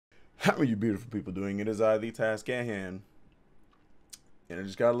How are you beautiful people doing? It is I, the task at hand, and I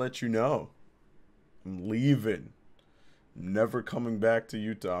just gotta let you know, I'm leaving. I'm never coming back to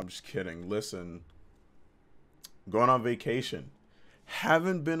Utah. I'm just kidding. Listen, I'm going on vacation.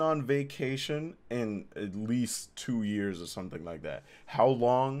 Haven't been on vacation in at least 2 years or something like that. How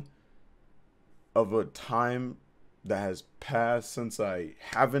long of a time that has passed since I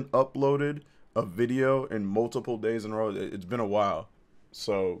haven't uploaded a video in multiple days in a row? It's been a while.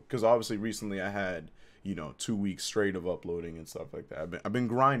 So, because obviously recently I had, 2 weeks straight of uploading and stuff like that. I've been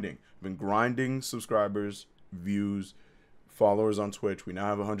grinding. I've been grinding subscribers, views, followers on Twitch. We now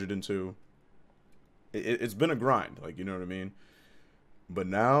have 102. It's been a grind, like, you know what I mean? But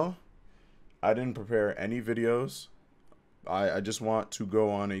now I didn't prepare any videos. I just want to go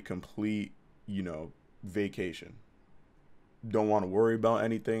on a complete, vacation. Don't want to worry about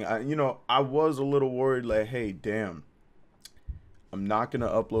anything. I was a little worried, like, hey, damn, I'm not gonna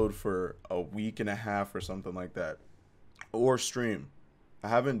upload for a week and a half or something like that, or stream. I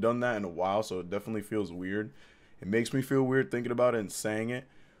haven't done that in a while, so it definitely feels weird. It makes me feel weird thinking about it and saying it,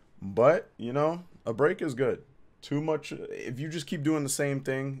 but a break is good. Too much, if you just keep doing the same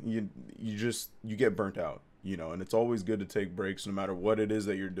thing, you get burnt out. And it's always good to take breaks no matter what it is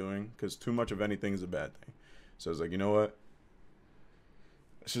that you're doing, because too much of anything is a bad thing. So it's like, you know what?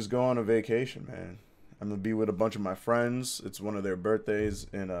 Let's just go on a vacation, man. I'm gonna be with a bunch of my friends. It's one of their birthdays,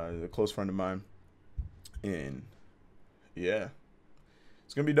 and a close friend of mine. And yeah,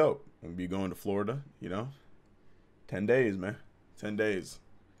 it's gonna be dope. I'm gonna be going to Florida. 10 days, man. 10 days.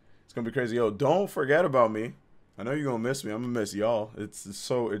 It's gonna be crazy. Yo, don't forget about me. I know you're gonna miss me. I'm gonna miss y'all.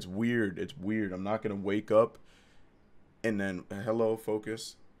 It's weird. It's weird. I'm not gonna wake up and then hello,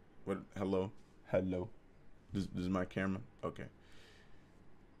 focus. What? Hello. This is my camera. Okay.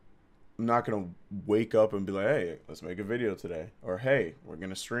 I'm not gonna wake up and be like, hey, let's make a video today, or hey, we're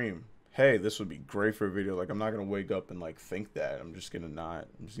gonna stream. Hey, this would be great for a video. Like, I'm not gonna wake up and like think that. I'm just gonna not.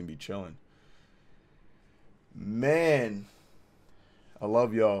 I'm just gonna be chilling. Man, I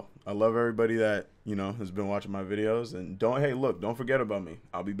love y'all. I love everybody that has been watching my videos. And don't forget about me.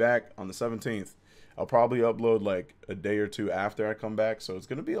 I'll be back on the 17th. I'll probably upload like a day or two after I come back, so it's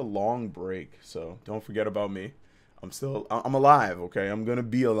gonna be a long break. So don't forget about me. I'm alive. Okay, I'm gonna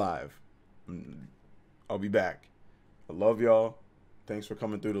be alive. I'll be back. I love y'all. Thanks for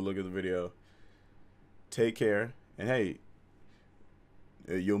coming through to look at the video. Take care. And hey,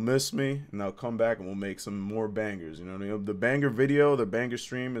 you'll miss me, and I'll come back and we'll make some more bangers. You know what I mean? The banger video, the banger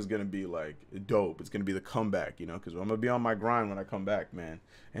stream is going to be like dope. It's going to be the comeback, because I'm going to be on my grind when I come back, man.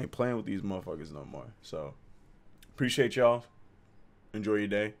 I ain't playing with these motherfuckers no more. So, appreciate y'all. Enjoy your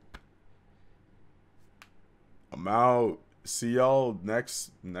day. I'm out. See y'all next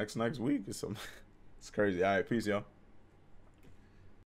week or something. It's crazy. All right, peace, y'all.